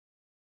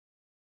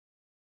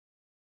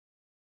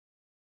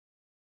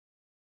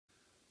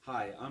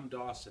Hi, I'm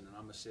Dawson and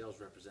I'm a sales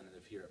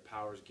representative here at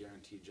Powers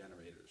Guaranteed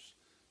Generators.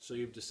 So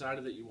you've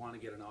decided that you want to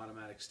get an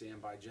automatic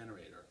standby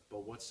generator,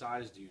 but what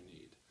size do you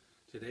need?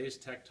 Today's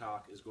Tech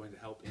Talk is going to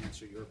help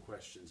answer your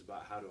questions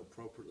about how to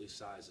appropriately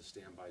size a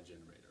standby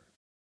generator.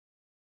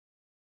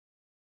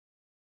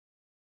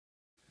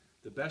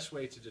 The best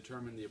way to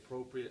determine the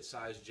appropriate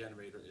size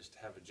generator is to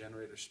have a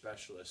generator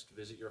specialist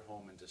visit your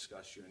home and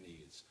discuss your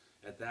needs.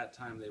 At that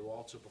time, they will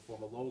also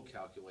perform a load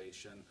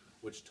calculation,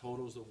 which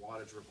totals the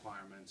wattage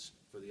requirements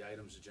for the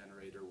items the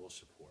generator will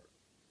support.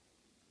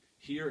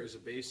 Here is a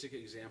basic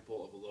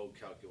example of a load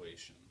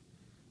calculation.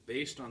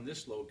 Based on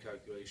this load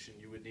calculation,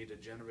 you would need a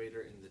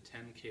generator in the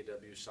 10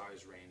 kW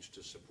size range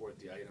to support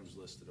the items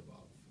listed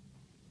above.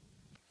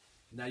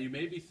 Now you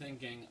may be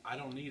thinking, I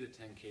don't need a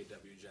 10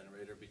 kW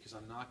generator because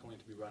I'm not going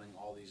to be running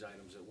all these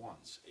items at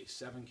once. A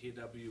 7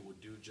 kW would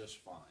do just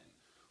fine.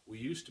 We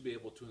used to be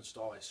able to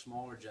install a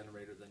smaller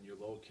generator than your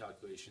load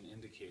calculation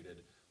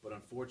indicated, but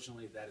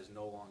unfortunately that is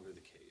no longer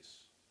the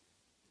case.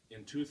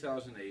 In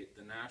 2008,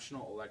 the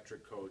National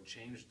Electric Code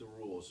changed the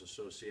rules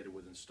associated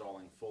with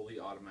installing fully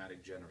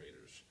automatic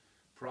generators.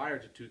 Prior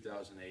to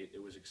 2008,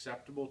 it was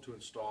acceptable to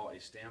install a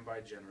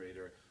standby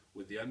generator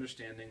with the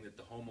understanding that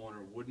the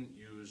homeowner wouldn't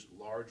use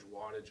large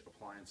wattage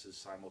appliances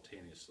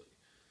simultaneously.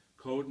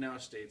 Code now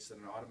states that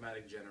an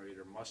automatic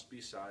generator must be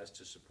sized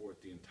to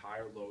support the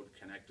entire load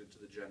connected to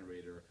the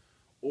generator,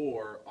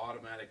 or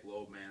automatic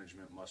load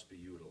management must be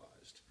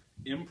utilized.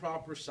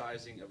 Improper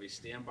sizing of a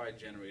standby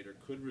generator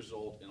could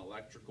result in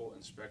electrical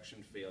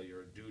inspection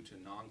failure due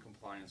to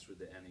non-compliance with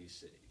the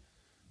NEC.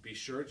 Be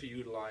sure to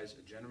utilize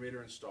a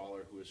generator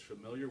installer who is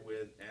familiar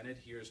with and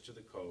adheres to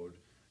the code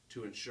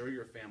to ensure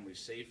your family's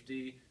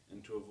safety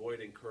and to avoid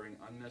incurring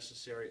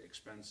unnecessary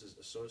expenses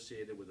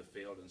associated with a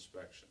failed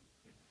inspection.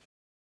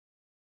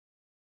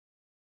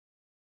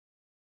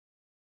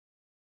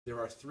 There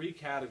are three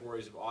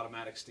categories of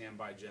automatic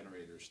standby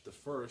generators. The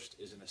first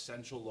is an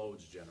essential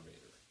loads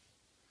generator.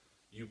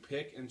 You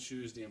pick and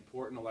choose the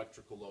important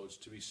electrical loads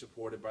to be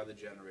supported by the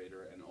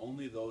generator, and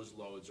only those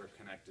loads are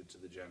connected to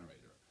the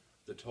generator.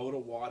 The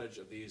total wattage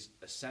of these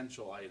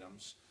essential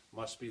items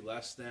must be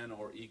less than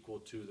or equal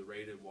to the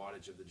rated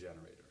wattage of the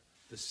generator.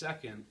 The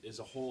second is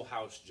a whole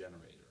house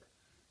generator.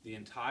 The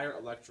entire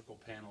electrical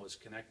panel is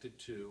connected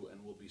to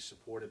and will be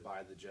supported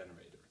by the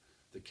generator.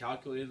 The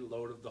calculated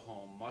load of the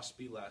home must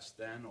be less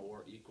than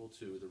or equal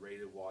to the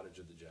rated wattage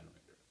of the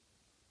generator.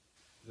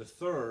 The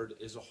third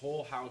is a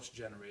whole house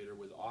generator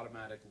with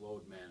automatic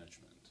load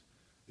management.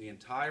 The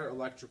entire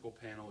electrical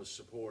panel is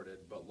supported,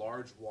 but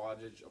large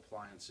wattage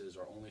appliances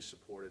are only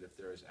supported if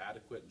there is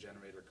adequate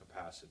generator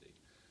capacity.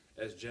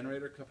 As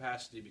generator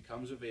capacity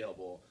becomes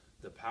available,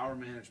 the power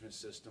management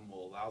system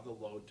will allow the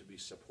load to be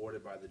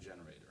supported by the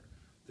generator.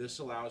 This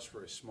allows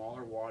for a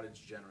smaller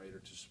wattage generator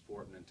to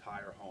support an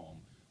entire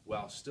home,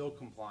 while still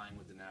complying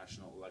with the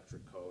National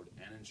Electric Code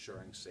and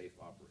ensuring safe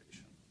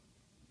operation.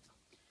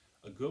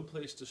 A good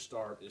place to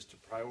start is to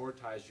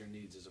prioritize your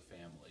needs as a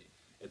family.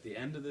 At the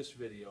end of this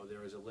video,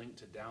 there is a link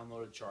to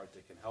download a chart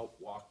that can help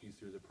walk you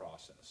through the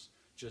process.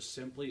 Just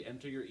simply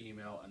enter your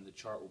email and the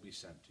chart will be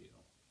sent to you.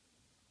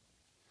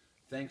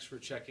 Thanks for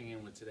checking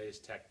in with today's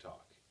Tech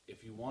Talk.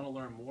 If you want to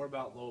learn more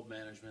about load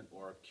management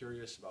or are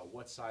curious about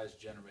what size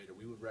generator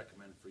we would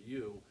recommend for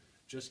you,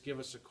 just give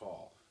us a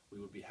call. We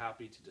would be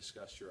happy to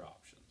discuss your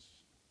options.